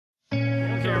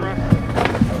camera.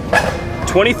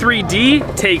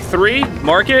 23D, take 3,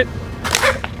 mark it.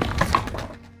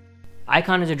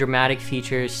 Icon is a dramatic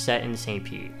feature set in St.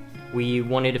 Pete. We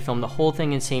wanted to film the whole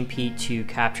thing in St. Pete to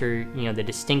capture, the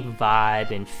distinct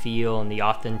vibe and feel and the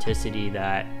authenticity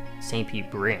that St. Pete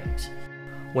brings.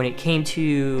 When it came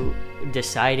to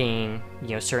deciding,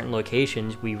 certain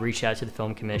locations, we reached out to the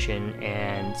Film Commission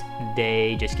and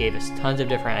they just gave us tons of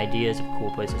different ideas of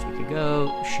cool places we could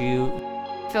go, shoot.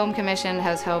 Film Commission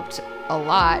has helped a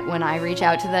lot. When I reach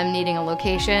out to them needing a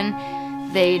location,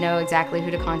 they know exactly who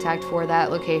to contact for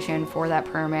that location, for that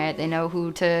permit. They know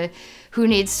who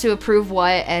needs to approve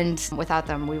what, and without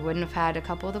them, we wouldn't have had a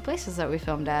couple of the places that we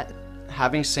filmed at.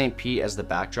 Having St. Pete as the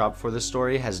backdrop for this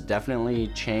story has definitely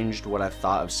changed what I've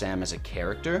thought of Sam as a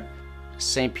character.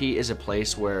 St. Pete is a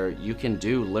place where you can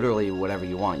do literally whatever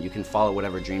you want. You can follow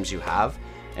whatever dreams you have.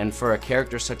 And for a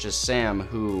character such as Sam,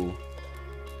 who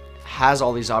has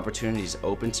all these opportunities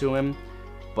open to him,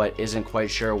 but isn't quite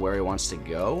sure where he wants to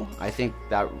go, I think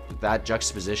that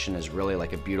juxtaposition is really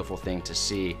like a beautiful thing to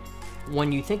see.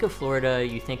 When you think of Florida,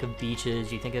 you think of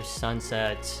beaches, you think of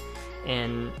sunsets,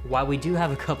 and while we do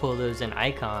have a couple of those in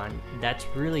Icon, that's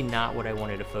really not what I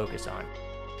wanted to focus on.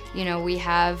 We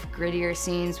have grittier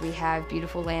scenes, we have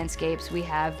beautiful landscapes, we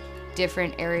have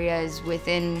different areas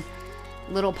within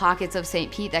little pockets of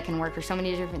St. Pete that can work for so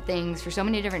many different things, for so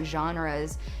many different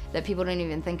genres that people don't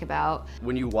even think about.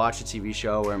 When you watch a TV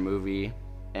show or a movie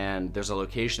and there's a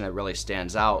location that really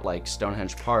stands out, like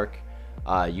Stonehenge Park,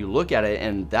 you look at it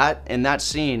and in that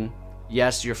scene,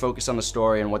 yes, you're focused on the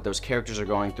story and what those characters are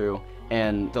going through,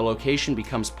 and the location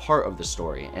becomes part of the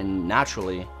story, and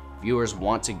naturally, viewers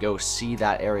want to go see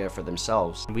that area for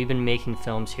themselves. We've been making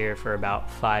films here for about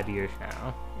 5 years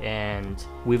now, and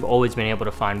we've always been able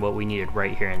to find what we needed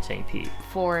right here in St. Pete.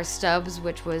 For Stubbs,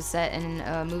 which was set in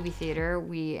a movie theater,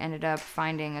 we ended up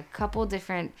finding a couple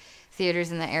different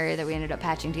theaters in the area that we ended up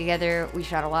patching together. We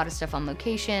shot a lot of stuff on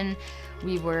location.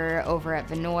 We were over at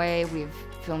Vinoy. We've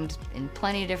filmed in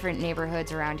plenty of different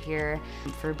neighborhoods around here.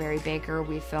 For Barry Baker,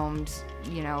 we filmed,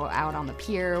 out on the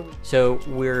pier. So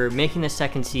we're making the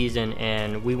second season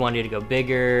and we wanted to go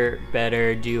bigger,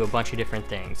 better, do a bunch of different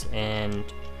things. And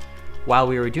while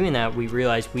we were doing that, we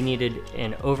realized we needed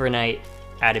an overnight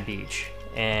at a beach.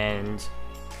 And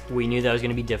we knew that was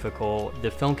going to be difficult.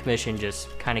 The Film Commission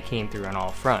just kind of came through on all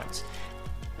fronts.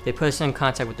 They put us in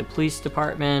contact with the police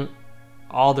department,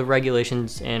 all the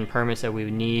regulations and permits that we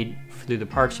would need through the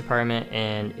Parks Department,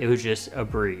 and it was just a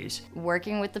breeze.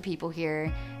 Working with the people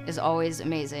here is always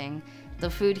amazing. The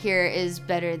food here is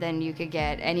better than you could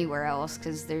get anywhere else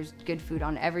because there's good food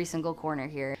on every single corner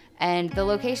here. And the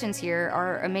locations here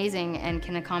are amazing and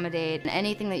can accommodate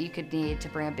anything that you could need to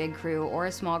bring a big crew or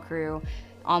a small crew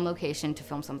on location to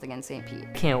film something in St.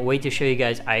 Pete. Can't wait to show you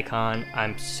guys Icon.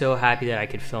 I'm so happy that I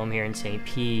could film here in St.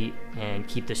 Pete and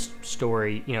keep this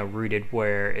story, rooted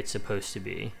where it's supposed to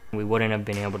be. We wouldn't have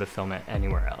been able to film it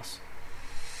anywhere else.